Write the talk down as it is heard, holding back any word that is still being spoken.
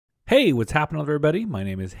Hey, what's happening everybody? My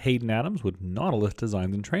name is Haydn Adams with Nautilus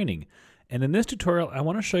Designs and Training. And in this tutorial, I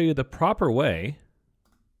want to show you the proper way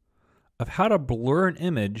of how to blur an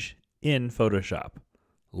image in Photoshop.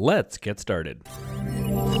 Let's get started.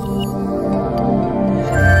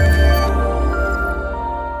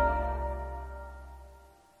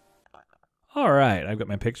 All right, I've got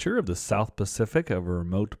my picture of the South Pacific of a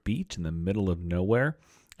remote beach in the middle of nowhere.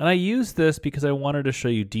 And I used this because I wanted to show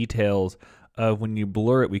you details of when you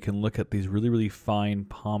blur it, we can look at these really fine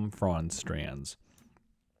palm frond strands.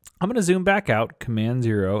 I'm going to zoom back out, Command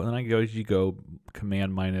 0, and then you go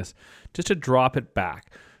Command minus, just to drop it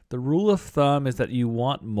back. The rule of thumb is that you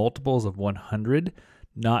want multiples of 100,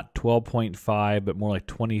 not 12.5, but more like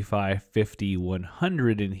 25, 50,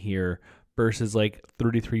 100 in here versus like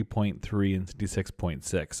 33.3 and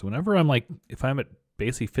 66.6. So whenever I'm like, if I'm at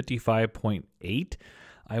basically 55.8,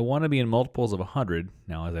 I want to be in multiples of 100.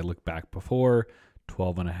 Now, as I look back before,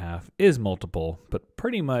 12.5 is multiple, but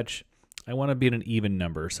pretty much I want to be in an even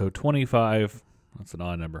number. So 25, that's an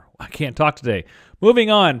odd number. I can't talk today. Moving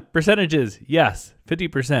on, percentages, yes,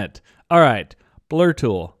 50%. All right, blur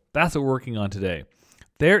tool, that's what we're working on today.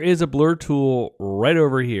 There is a blur tool right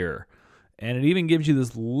over here, and it even gives you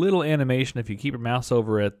this little animation if you keep your mouse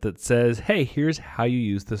over it that says, hey, here's how you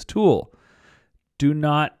use this tool. Do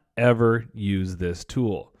not ever use this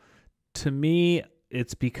tool. To me,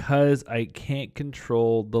 it's because I can't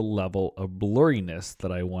control the level of blurriness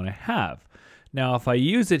that I want to have. Now, if I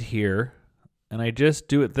use it here and I just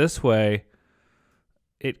do it this way,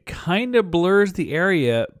 it kind of blurs the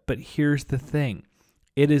area, but here's the thing.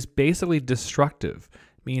 It is basically destructive.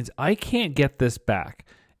 It means I can't get this back.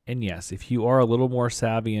 And yes, if you are a little more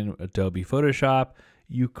savvy in Adobe Photoshop,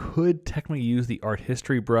 you could technically use the art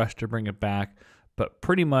history brush to bring it back. But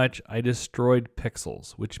pretty much I destroyed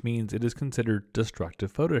pixels, which means it is considered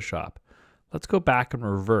destructive Photoshop. Let's go back and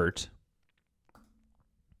revert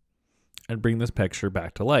and bring this picture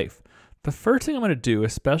back to life. The first thing I'm going to do,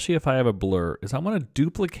 especially if I have a blur, is I'm going to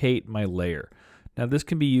duplicate my layer. Now this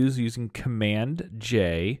can be used using Command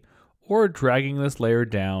J or dragging this layer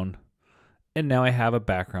down, and now I have a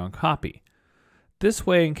background copy. This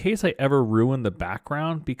way, in case I ever ruin the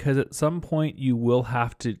background, because at some point you will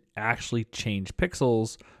have to actually change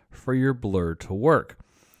pixels for your blur to work.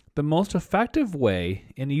 The most effective way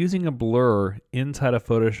in using a blur inside of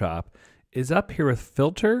Photoshop is up here with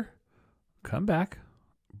Filter, come back,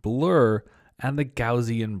 Blur, and the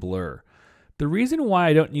Gaussian blur. The reason why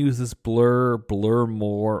I don't use this blur, blur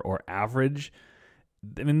more, or average,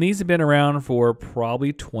 I mean, these have been around for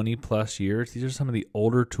probably 20 plus years. These are some of the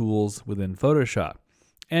older tools within Photoshop.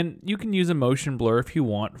 And you can use a motion blur if you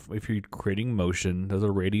want, if you're creating motion. There's a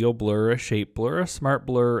radial blur, a shape blur, a smart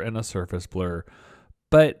blur, and a surface blur.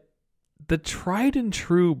 But the tried and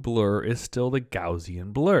true blur is still the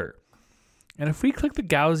Gaussian blur. And if we click the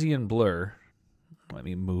Gaussian blur, let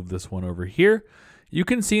me move this one over here, you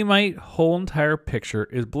can see my whole entire picture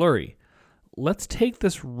is blurry. Let's take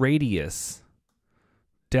this radius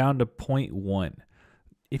down to 0.1.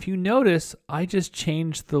 If you notice, I just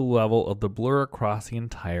changed the level of the blur across the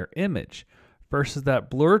entire image versus that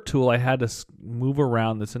blur tool I had to move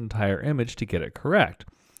around this entire image to get it correct.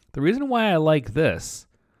 The reason why I like this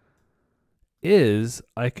is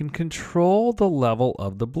I can control the level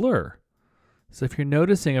of the blur. So if you're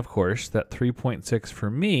noticing, of course, that 3.6 for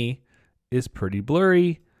me is pretty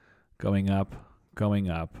blurry, going up,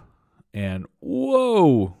 and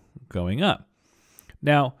whoa, going up.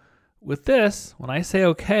 Now, with this, when I say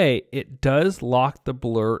OK, it does lock the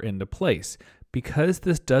blur into place. Because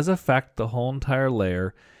this does affect the whole entire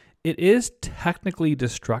layer, it is technically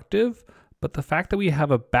destructive, but the fact that we have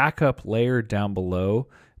a backup layer down below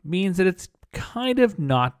means that it's kind of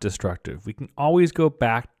not destructive. We can always go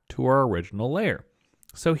back to our original layer.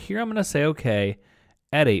 So here I'm going to say OK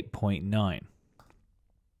at 8.9.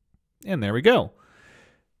 And there we go.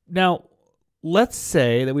 Now, let's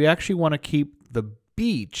say that we actually want to keep the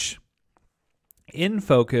beach in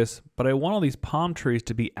focus, but I want all these palm trees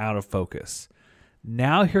to be out of focus.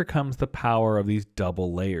 Now here comes the power of these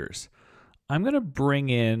double layers. I'm going to bring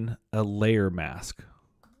in a layer mask,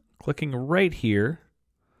 clicking right here.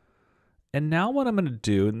 And now what I'm going to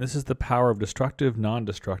do, and this is the power of destructive,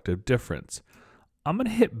 non-destructive difference. I'm going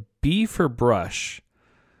to hit B for brush,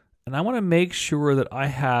 and I want to make sure that I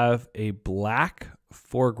have a black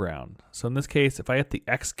foreground. So in this case, if I hit the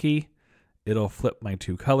X key, it'll flip my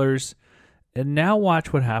two colors. And now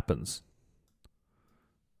watch what happens.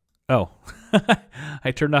 Oh,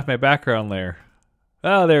 I turned off my background layer.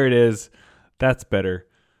 Oh, there it is. That's better.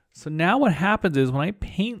 So now what happens is when I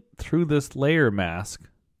paint through this layer mask,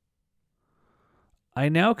 I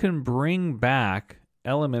now can bring back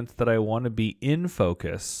elements that I want to be in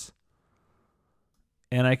focus,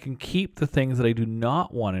 and I can keep the things that I do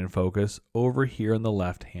not want in focus over here on the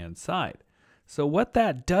left-hand side. So what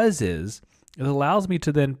that does is it allows me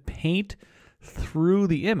to then paint through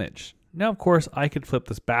the image. Now, of course, I could flip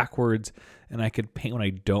this backwards and I could paint what I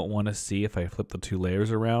don't want to see if I flip the two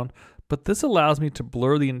layers around, but this allows me to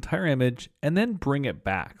blur the entire image and then bring it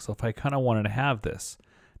back. So if I kind of wanted to have this.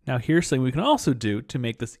 Now here's something we can also do to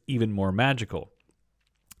make this even more magical.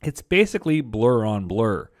 It's basically blur on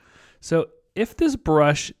blur. So if this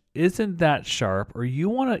brush isn't that sharp, or you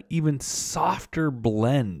want an even softer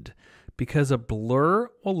blend, because a blur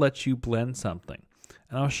will let you blend something.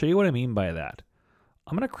 And I'll show you what I mean by that.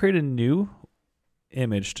 I'm going to create a new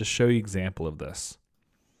image to show you an example of this.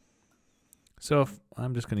 So if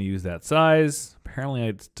I'm just going to use that size. Apparently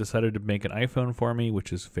I decided to make an iPhone for me,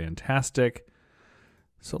 which is fantastic.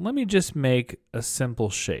 So let me just make a simple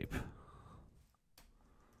shape.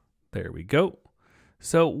 There we go.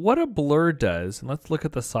 So what a blur does, and let's look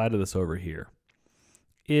at the side of this over here,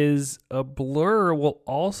 is a blur will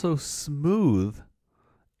also smooth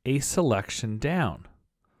a selection down.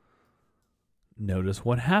 Notice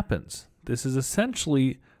what happens. This is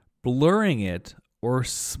essentially blurring it or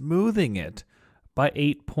smoothing it by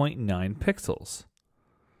 8.9 pixels.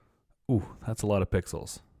 Ooh, that's a lot of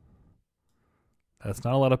pixels. That's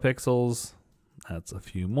not a lot of pixels. That's a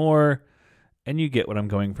few more. And you get what I'm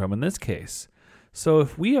going from in this case. So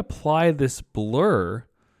if we apply this blur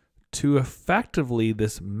to effectively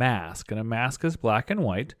this mask, and a mask is black and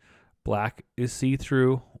white, black is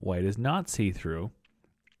see-through, white is not see-through,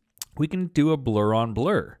 we can do a blur on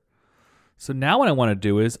blur. So now what I want to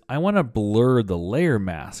do is I want to blur the layer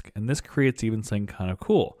mask, and this creates even something kind of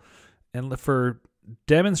cool. And for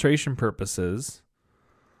demonstration purposes,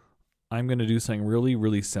 I'm going to do something really,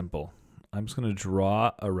 really simple. I'm just going to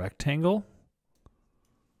draw a rectangle.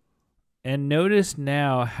 And notice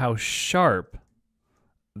now how sharp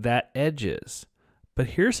that edge is. But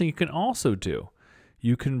here's something you can also do.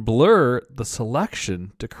 You can blur the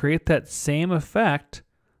selection to create that same effect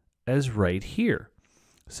as right here.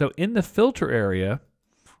 So in the filter area,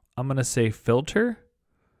 I'm going to say filter,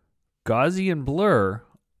 Gaussian blur,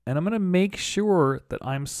 and I'm going to make sure that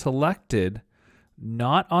I'm selected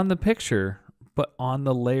not on the picture, but on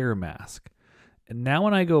the layer mask. And now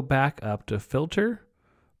when I go back up to filter,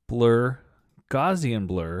 blur, Gaussian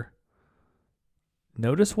blur,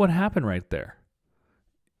 notice what happened right there.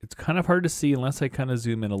 It's kind of hard to see unless I kind of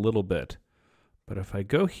zoom in a little bit. But if I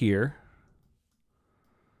go here,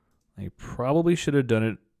 I probably should have done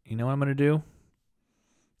it. You know what I'm going to do?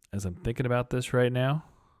 As I'm thinking about this right now.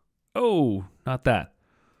 Oh, not that.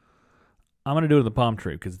 I'm going to do it in the palm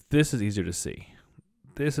tree because this is easier to see.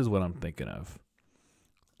 This is what I'm thinking of.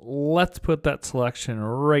 Let's put that selection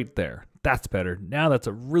right there. That's better. Now that's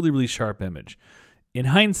a really, really sharp image. In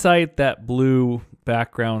hindsight, that blue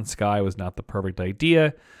background sky was not the perfect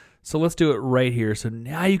idea. So let's do it right here. So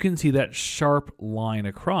now you can see that sharp line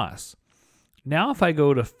across. Now if I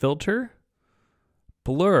go to filter,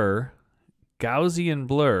 blur, Gaussian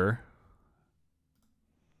blur,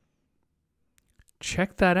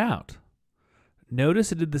 check that out.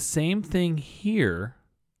 Notice it did the same thing here.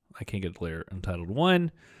 I can't get layer untitled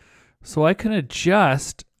 1. So I can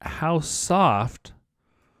adjust how soft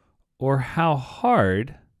or how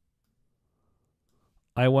hard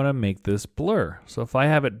I want to make this blur. So if I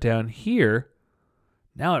have it down here,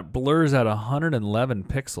 now it blurs out 111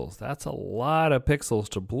 pixels. That's a lot of pixels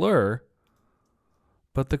to blur.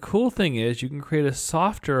 But the cool thing is you can create a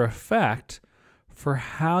softer effect for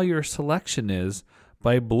how your selection is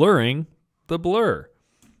by blurring the blur.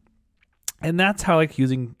 And that's how I like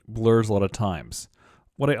using blurs a lot of times.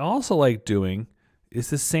 What I also like doing is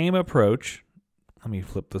the same approach. Let me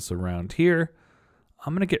flip this around here.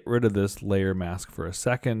 I'm going to get rid of this layer mask for a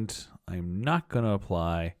second. I'm not going to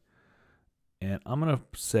apply. And I'm going to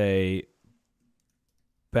say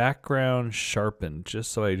background sharpen,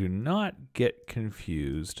 just so I do not get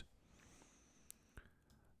confused.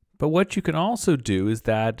 But what you can also do is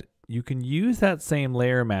that you can use that same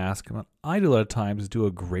layer mask, and what I do a lot of times is do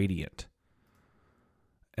a gradient.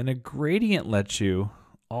 And a gradient lets you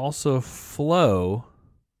also flow.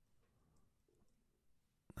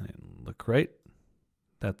 Look right.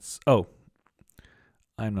 That's, oh,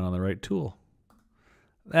 I'm not on the right tool.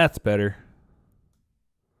 That's better.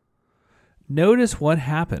 Notice what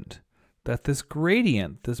happened. That this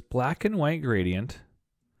gradient, this black and white gradient,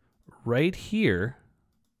 right here,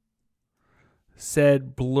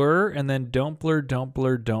 said blur and then don't blur, don't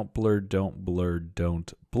blur, don't blur, don't blur,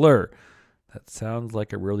 don't blur. That sounds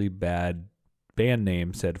like a really bad band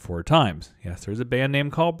name said 4 times. Yes, there's a band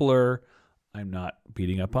name called Blur. I'm not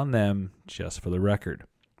beating up on them, just for the record.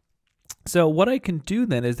 So what I can do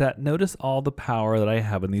then is that notice all the power that I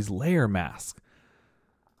have in these layer masks.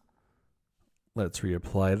 Let's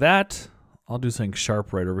reapply that. I'll do something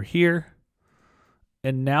sharp right over here.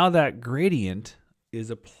 And now that gradient is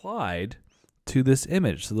applied to this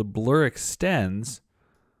image. So the blur extends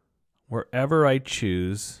wherever I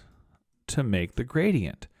choose to make the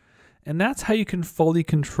gradient. And that's how you can fully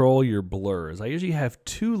control your blurs. I usually have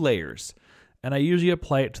 2 layers, and I usually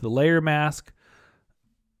apply it to the layer mask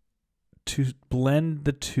to blend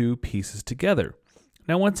the 2 pieces together.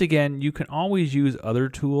 Now, once again, you can always use other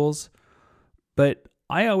tools, but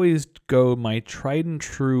I always go, my tried and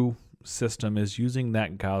true system is using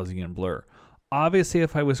that Gaussian blur. Obviously,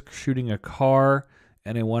 if I was shooting a car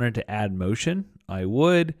and I wanted to add motion, I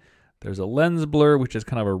would. There's a lens blur, which is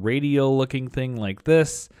kind of a radial looking thing like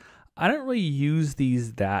this. I don't really use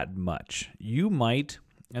these that much. You might,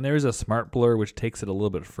 and there's a smart blur which takes it a little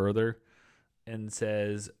bit further and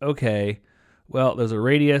says, okay, well, there's a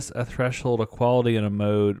radius, a threshold, a quality, and a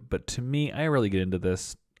mode, but to me, I really get into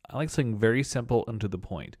this. I like something very simple and to the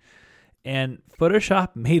point. And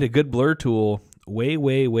Photoshop made a good blur tool way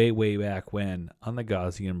back when on the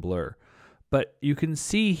Gaussian blur. But you can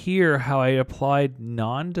see here how I applied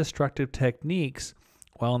non-destructive techniques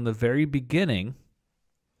while in the very beginning,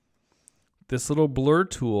 this little blur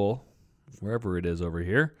tool, wherever it is over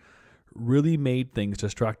here, really made things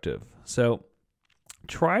destructive. So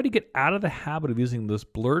try to get out of the habit of using this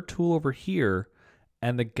blur tool over here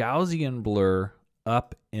and the Gaussian blur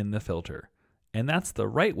up in the filter. And that's the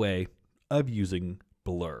right way of using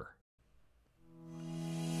blur.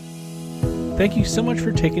 Thank you so much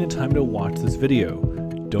for taking the time to watch this video.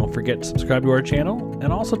 Don't forget to subscribe to our channel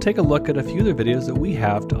and also take a look at a few other videos that we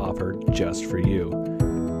have to offer just for you.